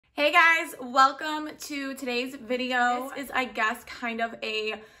guys, welcome to today's video. This is, I guess, kind of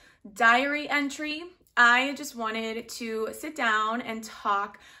a diary entry. I just wanted to sit down and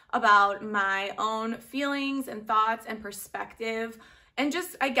talk about my own feelings and thoughts and perspective and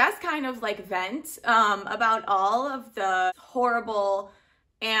just, I guess, kind of like vent about all of the horrible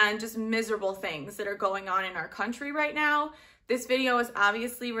and just miserable things that are going on in our country right now. This video is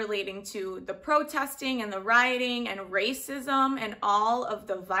obviously relating to the protesting and the rioting and racism and all of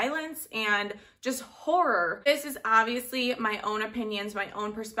the violence and just horror. This is obviously my own opinions, my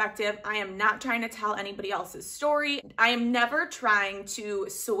own perspective. I am not trying to tell anybody else's story. I am never trying to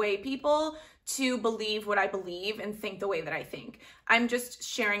sway people to believe what I believe and think the way that I think. I'm just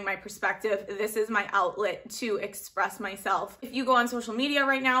sharing my perspective. This is my outlet to express myself. If you go on social media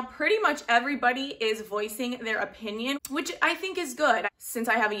right now, pretty much everybody is voicing their opinion, which I think is good. Since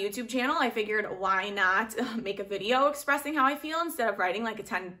I have a YouTube channel, I figured why not make a video expressing how I feel instead of writing like a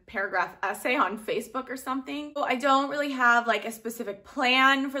 10-paragraph essay on Facebook or something. So I don't really have like a specific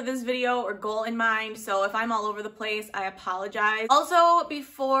plan for this video or goal in mind, so if I'm all over the place, I apologize. Also,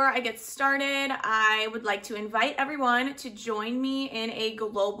 before I get started, I would like to invite everyone to join me in a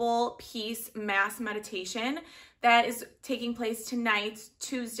global peace mass meditation that is taking place tonight,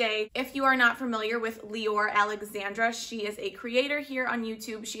 Tuesday. If you are not familiar with Leeor, Alexandra, she is a creator here on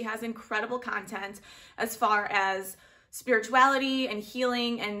YouTube. She has incredible content as far as spirituality and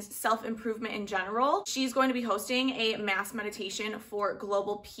healing and self-improvement in general. She's going to be hosting a mass meditation for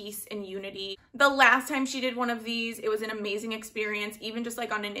global peace and unity. The last time she did one of these, it was an amazing experience, even just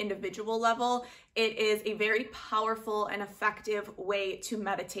like on an individual level. It is a very powerful and effective way to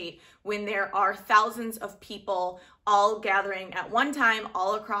meditate when there are thousands of people all gathering at one time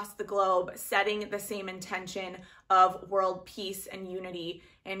all across the globe, setting the same intention of world peace and unity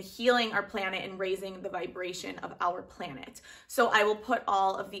and healing our planet and raising the vibration of our planet. So I will put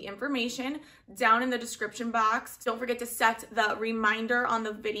all of the information down in the description box. Don't forget to set the reminder on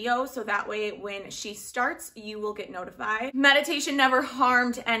the video so that way when she starts, you will get notified. Meditation never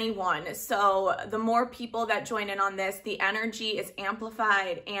harmed anyone. So the more people that join in on this, the energy is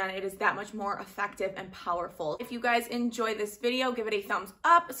amplified and it is that much more effective and powerful. If you guys enjoy this video, give it a thumbs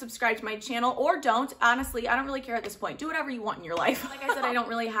up, subscribe to my channel, or don't. Honestly, I don't really care at this point. Do whatever you want in your life. Like I said, I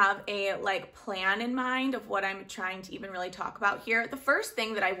don't really have a plan in mind of what I'm trying to even really talk about here. The first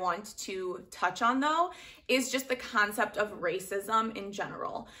thing that I want to touch on though is just the concept of racism in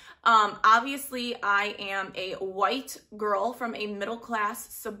general. Obviously, I am a white girl from a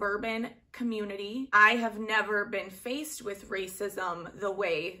middle-class suburban community. I have never been faced with racism the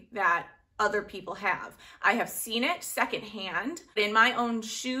way that other people have. I have seen it secondhand. In my own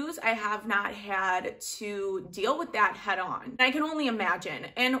shoes, I have not had to deal with that head on. I can only imagine.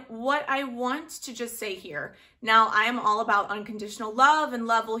 And what I want to just say here, now I am all about unconditional love and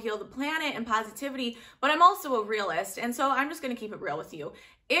love will heal the planet and positivity, but I'm also a realist. And so I'm just gonna keep it real with you.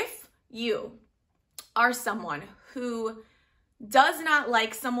 If you are someone who does not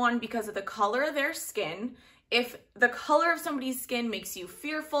like someone because of the color of their skin, if the color of somebody's skin makes you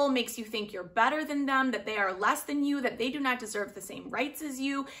fearful, makes you think you're better than them, that they are less than you, that they do not deserve the same rights as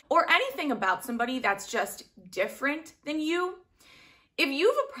you, or anything about somebody that's just different than you, if you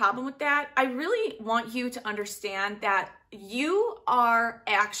have a problem with that, I really want you to understand that you are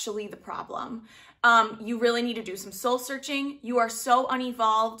actually the problem. You really need to do some soul searching. You are so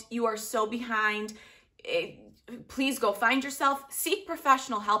unevolved. You are so behind. Please go find yourself, seek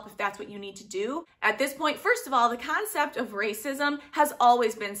professional help if that's what you need to do. At this point, first of all, the concept of racism has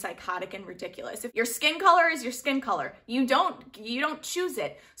always been psychotic and ridiculous. If your skin color is your skin color, you don't choose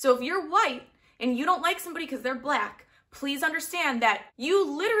it. So if you're white and you don't like somebody because they're black, please understand that you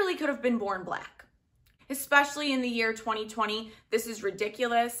literally could have been born black. Especially in the year 2020, this is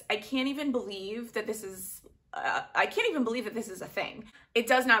ridiculous. I can't even believe that this is a thing. It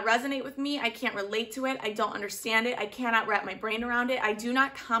does not resonate with me. I can't relate to it. I don't understand it. I cannot wrap my brain around it. I do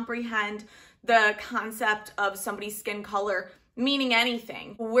not comprehend the concept of somebody's skin color meaning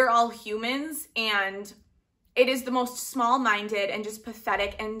anything. We're all humans, and it is the most small-minded and just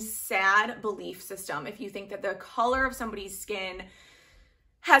pathetic and sad belief system if you think that the color of somebody's skin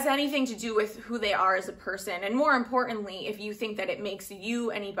has anything to do with who they are as a person. And more importantly, if you think that it makes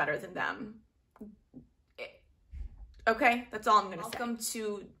you any better than them. Okay, that's all I'm gonna say. Welcome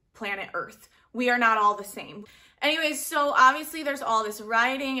to planet Earth. We are not all the same. Anyways, so obviously there's all this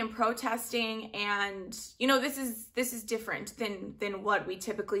rioting and protesting, and you know, this is different than what we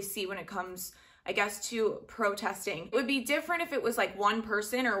typically see when it comes, I guess, to protesting. It would be different if it was like one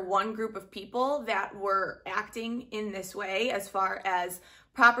person or one group of people that were acting in this way as far as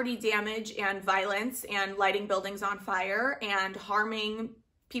property damage and violence and lighting buildings on fire and harming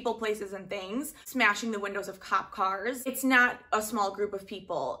people, places, and things, smashing the windows of cop cars. It's not a small group of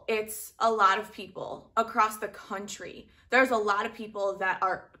people. It's a lot of people across the country. There's a lot of people that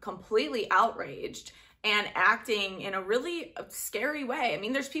are completely outraged and acting in a really scary way. I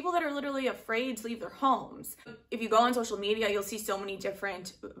mean, there's people that are literally afraid to leave their homes. If you go on social media, you'll see so many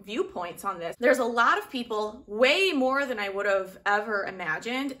different viewpoints on this. There's a lot of people, way more than I would have ever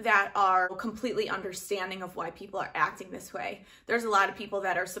imagined, that are completely understanding of why people are acting this way. There's a lot of people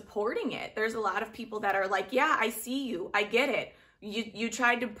that are supporting it. There's a lot of people that are like, yeah, I see you, I get it. You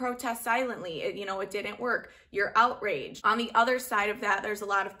tried to protest silently, it didn't work. You're outraged. On the other side of that, there's a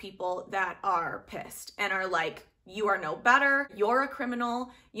lot of people that are pissed and are like, you are no better. You're a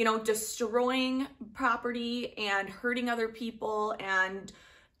criminal, destroying property and hurting other people and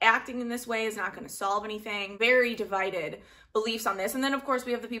acting in this way is not going to solve anything. Very divided beliefs on this. And then of course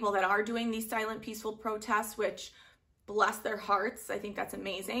we have the people that are doing these silent, peaceful protests, which bless their hearts. I think that's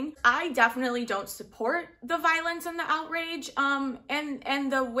amazing. I definitely don't support the violence and the outrage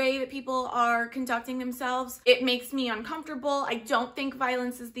and the way that people are conducting themselves. It makes me uncomfortable. I don't think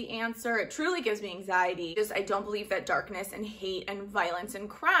violence is the answer. It truly gives me anxiety. I don't believe that darkness and hate and violence and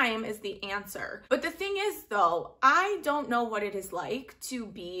crime is the answer. But the thing is though, I don't know what it is like to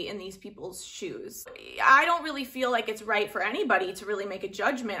be in these people's shoes. I don't really feel like it's right for anybody to really make a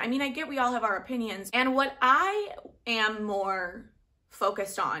judgment. I mean, I get we all have our opinions, and what I am more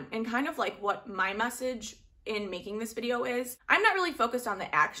focused on and kind of like what my message in making this video is, I'm not really focused on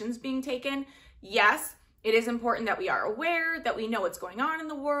the actions being taken. Yes, it is important that we are aware, that we know what's going on in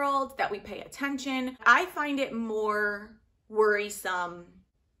the world, that we pay attention. I find it more worrisome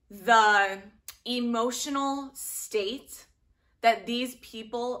the emotional state that these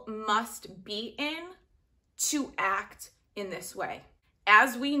people must be in to act in this way.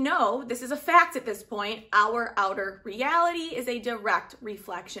 As we know, this is a fact at this point, our outer reality is a direct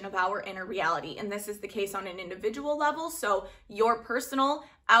reflection of our inner reality. And this is the case on an individual level. So your personal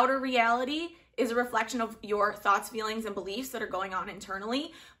outer reality is a reflection of your thoughts, feelings, and beliefs that are going on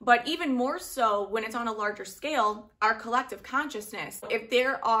internally. But even more so when it's on a larger scale, our collective consciousness. If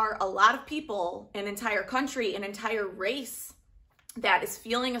there are a lot of people, an entire country, an entire race that is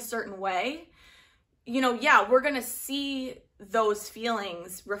feeling a certain way, yeah, we're gonna see those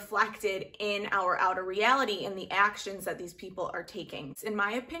feelings reflected in our outer reality and the actions that these people are taking. In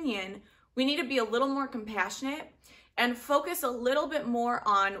my opinion, we need to be a little more compassionate and focus a little bit more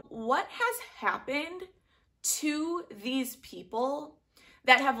on what has happened to these people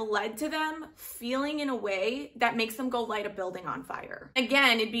that have led to them feeling in a way that makes them go light a building on fire.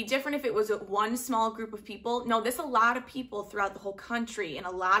 Again, it'd be different if it was one small group of people. No, there's a lot of people throughout the whole country and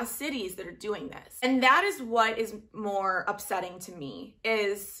a lot of cities that are doing this. And that is what is more upsetting to me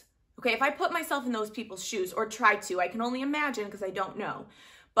is, okay, if I put myself in those people's shoes, or try to, I can only imagine because I don't know.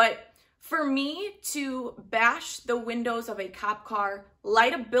 But for me to bash the windows of a cop car,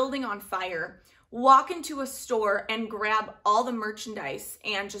 light a building on fire, walk into a store and grab all the merchandise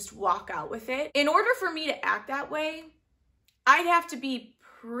and just walk out with it. In order for me to act that way, I'd have to be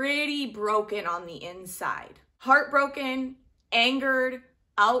pretty broken on the inside. Heartbroken, angered,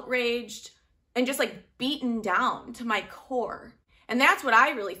 outraged, and just like beaten down to my core. And that's what I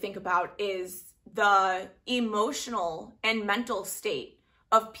really think about is the emotional and mental state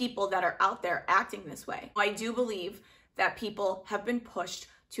of people that are out there acting this way. I do believe that people have been pushed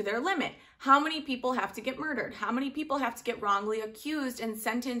to their limit. How many people have to get murdered? How many people have to get wrongly accused and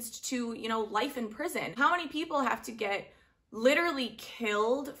sentenced to, life in prison? How many people have to get literally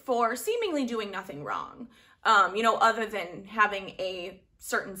killed for seemingly doing nothing wrong, other than having a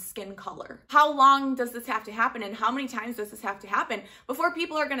certain skin color? How long does this have to happen, and how many times does this have to happen before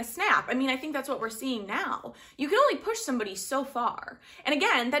people are gonna snap? I mean, I think that's what we're seeing now. You can only push somebody so far. And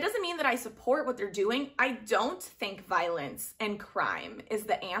again, that doesn't mean that I support what they're doing. I don't think violence and crime is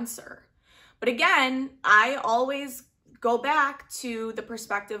the answer. But again, I always go back to the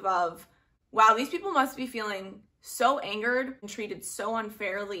perspective of, wow, these people must be feeling so angered and treated so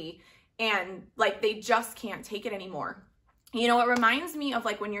unfairly, and like they just can't take it anymore. It reminds me of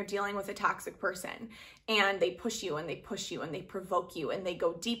like when you're dealing with a toxic person and they push you and they push you and they provoke you and they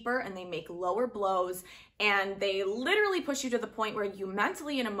go deeper and they make lower blows and they literally push you to the point where you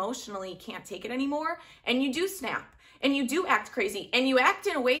mentally and emotionally can't take it anymore, and you do snap and you do act crazy and you act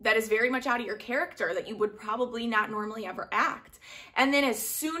in a way that is very much out of your character that you would probably not normally ever act. And then as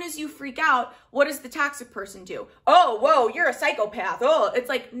soon as you freak out, what does the toxic person do? Oh, whoa, you're a psychopath. Oh, it's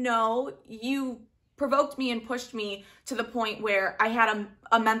like, no, you provoked me and pushed me to the point where I had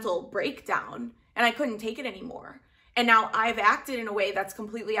a mental breakdown and I couldn't take it anymore. And now I've acted in a way that's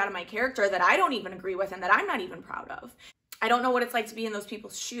completely out of my character that I don't even agree with and that I'm not even proud of. I don't know what it's like to be in those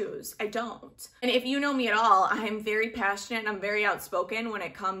people's shoes. I don't. And if you know me at all, I'm very passionate and I'm very outspoken when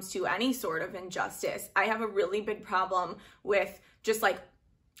it comes to any sort of injustice. I have a really big problem with just like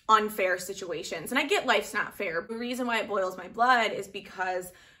unfair situations. And I get life's not fair. The reason why it boils my blood is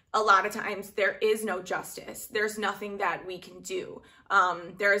because a lot of times there is no justice. There's nothing that we can do.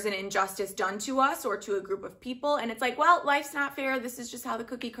 There is an injustice done to us or to a group of people. And it's like, well, life's not fair. This is just how the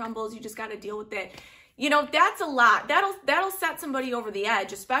cookie crumbles. You just got to deal with it. You know, that's a lot. That'll set somebody over the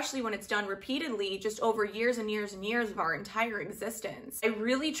edge, especially when it's done repeatedly, just over years and years and years of our entire existence. I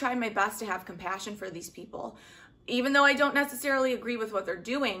really try my best to have compassion for these people. Even though I don't necessarily agree with what they're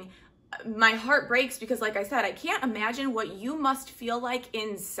doing, my heart breaks because, like I said, I can't imagine what you must feel like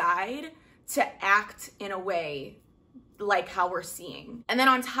inside to act in a way like how we're seeing. And then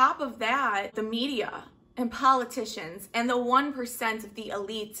on top of that, the media and politicians and the 1% of the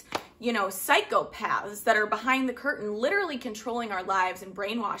elite, you know, psychopaths that are behind the curtain, literally controlling our lives and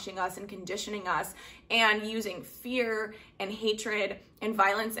brainwashing us and conditioning us and using fear and hatred and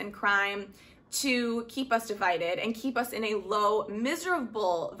violence and crime to keep us divided and keep us in a low,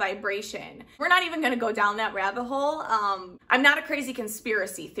 miserable vibration. We're not even gonna go down that rabbit hole. I'm not a crazy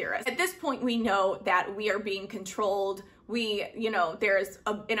conspiracy theorist. At this point, we know that we are being controlled. There's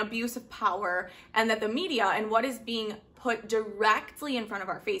an abuse of power, and that the media and what is being put directly in front of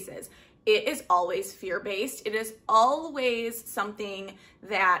our faces, it is always fear-based. It is always something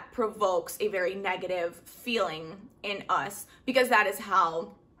that provokes a very negative feeling in us because that is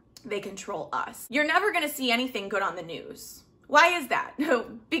how they control us. You're never gonna see anything good on the news. Why is that?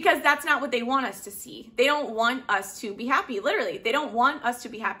 Because that's not what they want us to see. They don't want us to be happy, literally. They don't want us to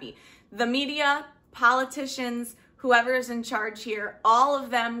be happy. The media, politicians, whoever is in charge here, all of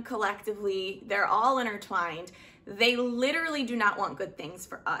them collectively, they're all intertwined. They literally do not want good things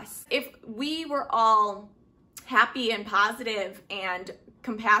for us. If we were all happy and positive and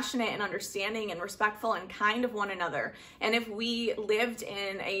compassionate and understanding and respectful and kind of one another, and if we lived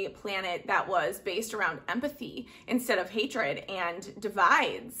in a planet that was based around empathy instead of hatred and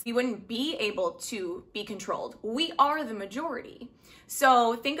divides, we wouldn't be able to be controlled. We are the majority.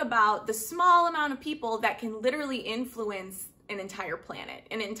 So think about the small amount of people that can literally influence an entire planet,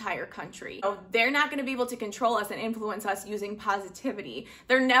 an entire country. They're not going to be able to control us and influence us using positivity.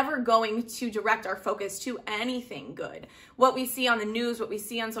 They're never going to direct our focus to anything good. What we see on the news, what we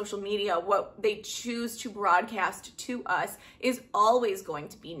see on social media, what they choose to broadcast to us is always going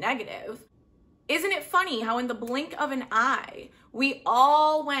to be negative. Isn't it funny how in the blink of an eye, we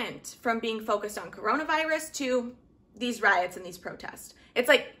all went from being focused on coronavirus to these riots and these protests? It's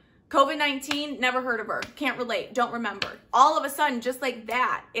like, COVID-19, never heard of her, can't relate, don't remember. All of a sudden, just like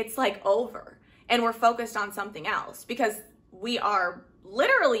that, it's like over. And we're focused on something else because we are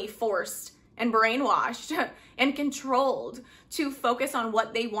literally forced and brainwashed and controlled to focus on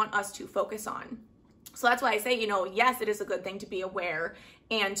what they want us to focus on. So that's why I say, yes, it is a good thing to be aware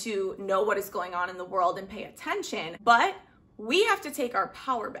and to know what is going on in the world and pay attention, but we have to take our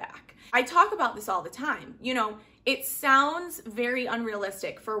power back. I talk about this all the time. It sounds very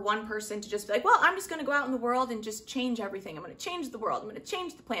unrealistic for one person to just be like, well, I'm just going to go out in the world and just change everything. I'm going to change the world. I'm going to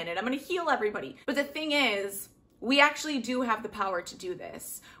change the planet. I'm going to heal everybody. But the thing is, we actually do have the power to do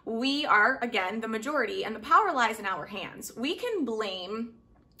this. We are, again, the majority, and the power lies in our hands. We can blame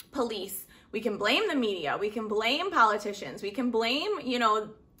police. We can blame the media. We can blame politicians. We can blame,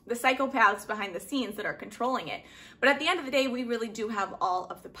 the psychopaths behind the scenes that are controlling it. But at the end of the day, we really do have all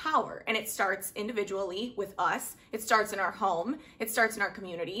of the power. And it starts individually with us. It starts in our home. It starts in our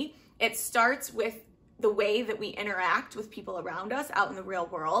community. It starts with the way that we interact with people around us out in the real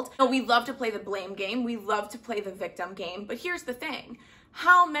world. We love to play the blame game. We love to play the victim game. But here's the thing.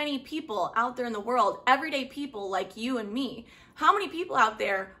 How many people out there in the world, everyday people like you and me, how many people out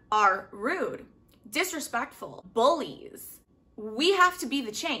there are rude, disrespectful, bullies? We have to be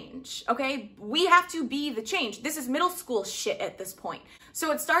the change, okay? We have to be the change. This is middle school shit at this point.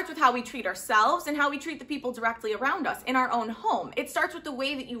 So it starts with how we treat ourselves and how we treat the people directly around us in our own home. It starts with the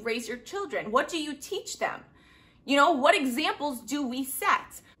way that you raise your children. What do you teach them? What examples do we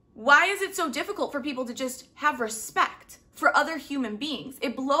set? Why is it so difficult for people to just have respect for other human beings?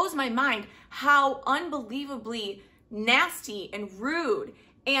 It blows my mind how unbelievably nasty and rude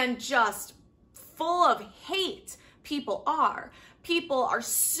and just full of hate people are. People are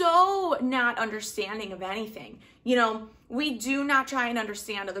so not understanding of anything. We do not try and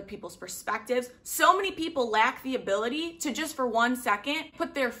understand other people's perspectives. So many people lack the ability to just for 1 second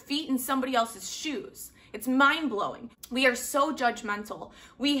put their feet in somebody else's shoes. It's mind-blowing. We are so judgmental.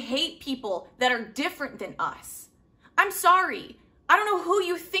 We hate people that are different than us. I'm sorry. I don't know who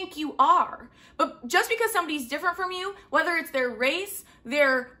you think you are, but just because somebody's different from you, whether it's their race,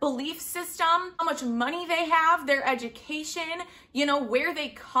 their belief system, how much money they have, their education, you know, where they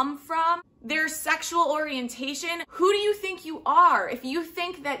come from, their sexual orientation, who do you think you are? If you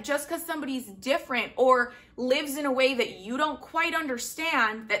think that just because somebody's different or lives in a way that you don't quite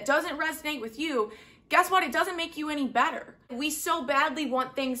understand, that doesn't resonate with you, guess what? It doesn't make you any better. We so badly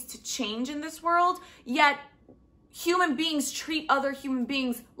want things to change in this world, yet human beings treat other human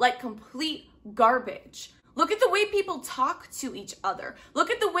beings like complete garbage. Look at the way people talk to each other. Look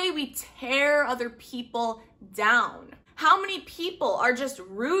at the way we tear other people down. How many people are just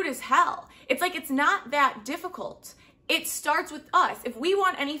rude as hell? It's like it's not that difficult. It starts with us. If we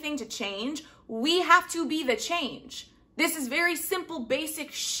want anything to change, we have to be the change. This is very simple,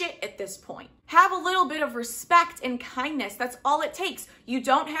 basic shit at this point. Have a little bit of respect and kindness. That's all it takes. You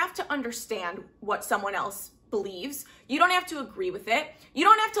don't have to understand what someone else believes. You don't have to agree with it. You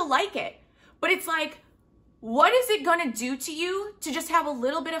don't have to like it. But it's like, what is it gonna do to you to just have a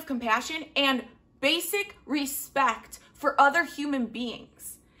little bit of compassion and basic respect for other human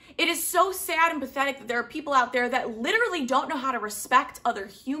beings? It is so sad and pathetic that there are people out there that literally don't know how to respect other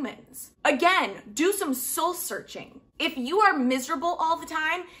humans. Again, do some soul searching. If you are miserable all the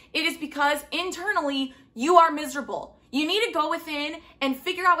time, it is because internally you are miserable. You need to go within and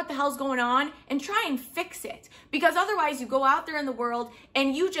figure out what the hell's going on and try and fix it. Because otherwise you go out there in the world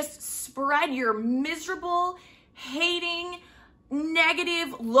and you just spread your miserable, hating,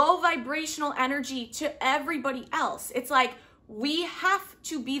 negative, low vibrational energy to everybody else. It's like, we have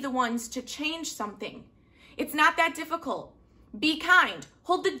to be the ones to change something. It's not that difficult. Be kind.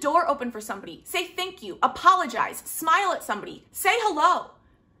 Hold the door open for somebody. Say thank you. Apologize. Smile at somebody. Say hello.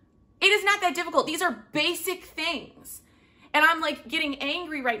 It is not that difficult. These are basic things. And I'm like getting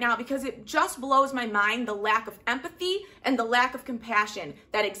angry right now because it just blows my mind, the lack of empathy and the lack of compassion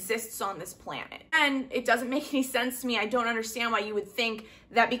that exists on this planet. And it doesn't make any sense to me. I don't understand why you would think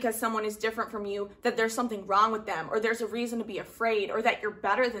that because someone is different from you, that there's something wrong with them, or there's a reason to be afraid, or that you're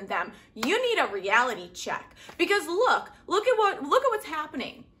better than them. You need a reality check. Because look at what's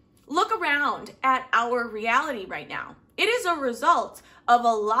happening. Look around at our reality right now. It is a result of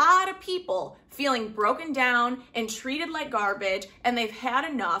a lot of people feeling broken down and treated like garbage, and they've had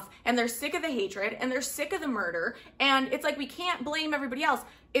enough, and they're sick of the hatred, and they're sick of the murder, and it's like we can't blame everybody else.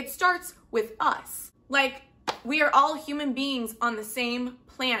 It starts with us. Like, we are all human beings on the same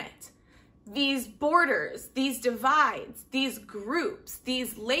planet. These borders, these divides, these groups,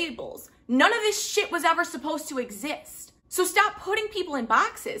 these labels, none of this shit was ever supposed to exist. So stop putting people in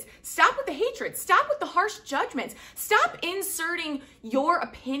boxes. Stop with the hatred. Stop with the harsh judgments. Stop inserting your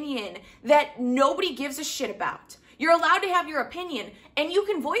opinion that nobody gives a shit about. You're allowed to have your opinion, and you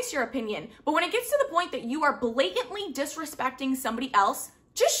can voice your opinion. But when it gets to the point that you are blatantly disrespecting somebody else,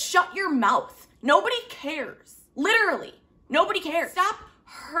 just shut your mouth. Nobody cares. Literally, nobody cares. Stop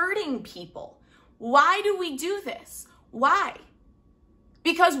hurting people. Why do we do this? Why?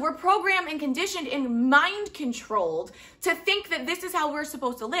 Because we're programmed and conditioned and mind controlled to think that this is how we're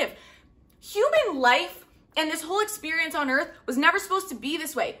supposed to live. Human life and this whole experience on earth was never supposed to be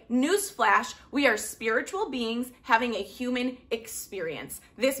this way. Newsflash, we are spiritual beings having a human experience.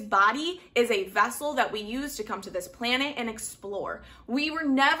 This body is a vessel that we use to come to this planet and explore. We were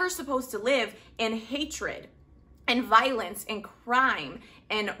never supposed to live in hatred and violence and crime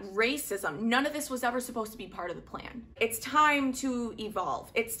and racism. None of this was ever supposed to be part of the plan. It's time to evolve.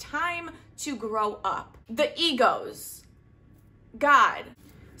 It's time to grow up. The egos, God.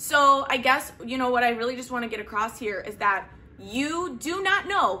 So I guess, you know, what I really just want to get across here is that you do not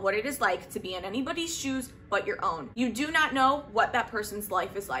know what it is like to be in anybody's shoes but your own. You do not know what that person's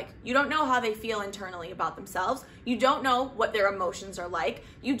life is like. You don't know how they feel internally about themselves. You don't know what their emotions are like.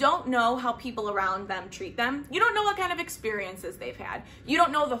 You don't know how people around them treat them. You don't know what kind of experiences they've had. You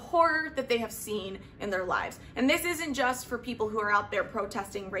don't know the horror that they have seen in their lives. And this isn't just for people who are out there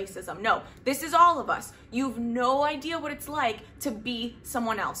protesting racism. No, this is all of us. You've no idea what it's like to be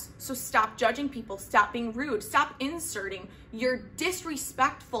someone else. So stop judging people. Stop being rude. Stop inserting your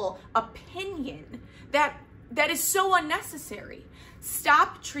disrespectful opinion that is so unnecessary.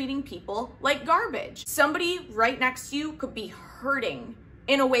 Stop treating people like garbage. Somebody right next to you could be hurting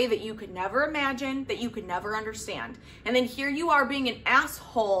in a way that you could never imagine, that you could never understand. And then here you are being an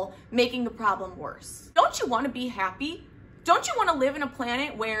asshole, making the problem worse. Don't you want to be happy? Don't you want to live in a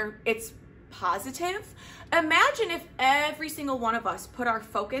planet where it's positive? Imagine if every single one of us put our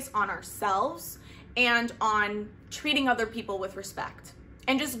focus on ourselves and on treating other people with respect,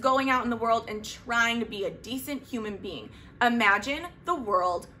 and just going out in the world and trying to be a decent human being. Imagine the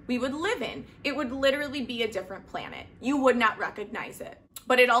world we would live in. It would literally be a different planet. You would not recognize it.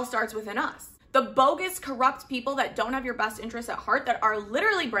 But it all starts within us. The bogus, corrupt people that don't have your best interests at heart, that are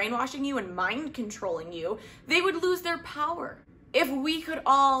literally brainwashing you and mind controlling you, they would lose their power. If we could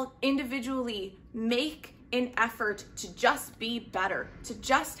all individually make an effort to just be better, to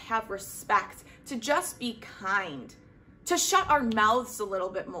just have respect, to just be kind, to shut our mouths a little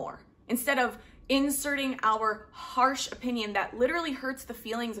bit more, instead of inserting our harsh opinion that literally hurts the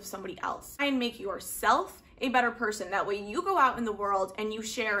feelings of somebody else. Try and make yourself a better person. That way you go out in the world and you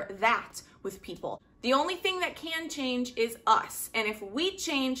share that with people. The only thing that can change is us. And if we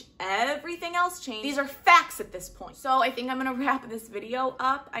change, everything else changes. These are facts at this point. So I think I'm gonna wrap this video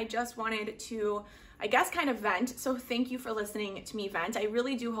up. I just wanted to, I guess, kind of vent. So thank you for listening to me vent. I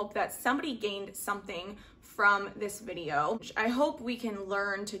really do hope that somebody gained something from this video. I hope we can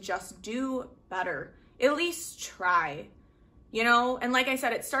learn to just do better. At least try. You know, and like I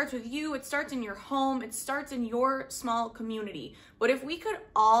said, it starts with you, it starts in your home, it starts in your small community. But if we could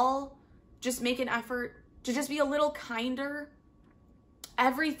all just make an effort to just be a little kinder,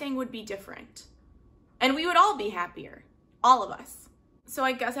 everything would be different. And we would all be happier, all of us. So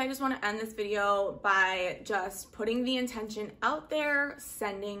I guess I just want to end this video by just putting the intention out there,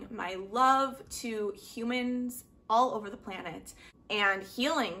 sending my love to humans all over the planet, and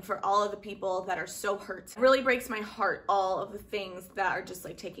healing for all of the people that are so hurt. It really breaks my heart, all of the things that are just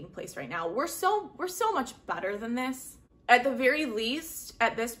like taking place right now. We're so much better than this. At the very least,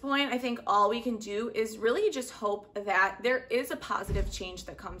 at this point, I think all we can do is really just hope that there is a positive change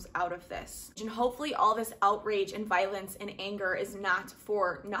that comes out of this. And hopefully all this outrage and violence and anger is not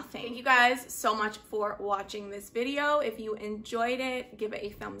for nothing. Thank you guys so much for watching this video. If you enjoyed it, give it a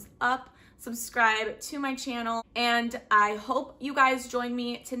thumbs up, subscribe to my channel, and I hope you guys join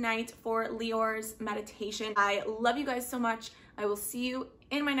me tonight for Leeor's meditation. I love you guys so much. I will see you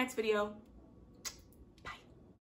in my next video.